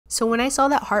So when I saw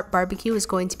that Harp Barbecue was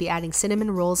going to be adding cinnamon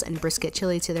rolls and brisket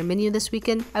chili to their menu this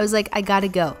weekend, I was like, I gotta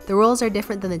go. The rolls are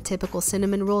different than the typical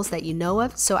cinnamon rolls that you know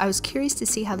of, so I was curious to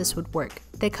see how this would work.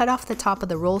 They cut off the top of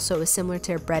the roll so it was similar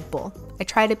to a bread bowl. I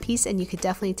tried a piece and you could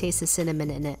definitely taste the cinnamon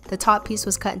in it. The top piece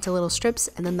was cut into little strips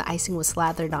and then the icing was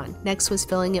slathered on. Next was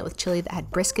filling it with chili that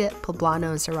had brisket, poblano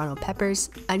and serrano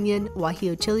peppers, onion,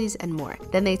 guajillo chilies, and more.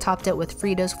 Then they topped it with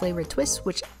Fritos flavored twists,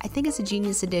 which I think is a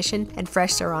genius addition, and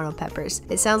fresh serrano peppers.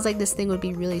 It sounds like this thing would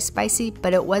be really spicy,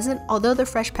 but it wasn't, although the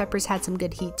fresh peppers had some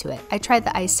good heat to it. I tried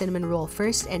the iced cinnamon roll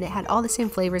first and it had all the same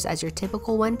flavors as your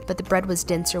typical one, but the bread was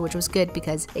denser, which was good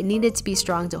because it needed to be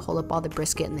strong to hold up all the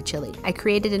brisket and the chili. I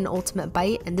created an ultimate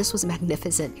bite and this was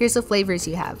magnificent. Here's the flavors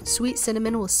you have: sweet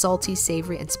cinnamon with salty,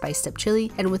 savory, and spiced up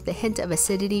chili, and with the hint of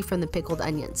acidity from the pickled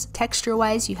onions. Texture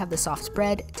wise, you have the soft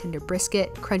bread, tender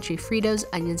brisket, crunchy Fritos,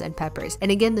 onions, and peppers. And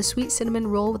again, the sweet cinnamon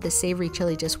roll with the savory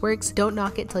chili just works. Don't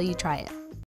knock it till you try it.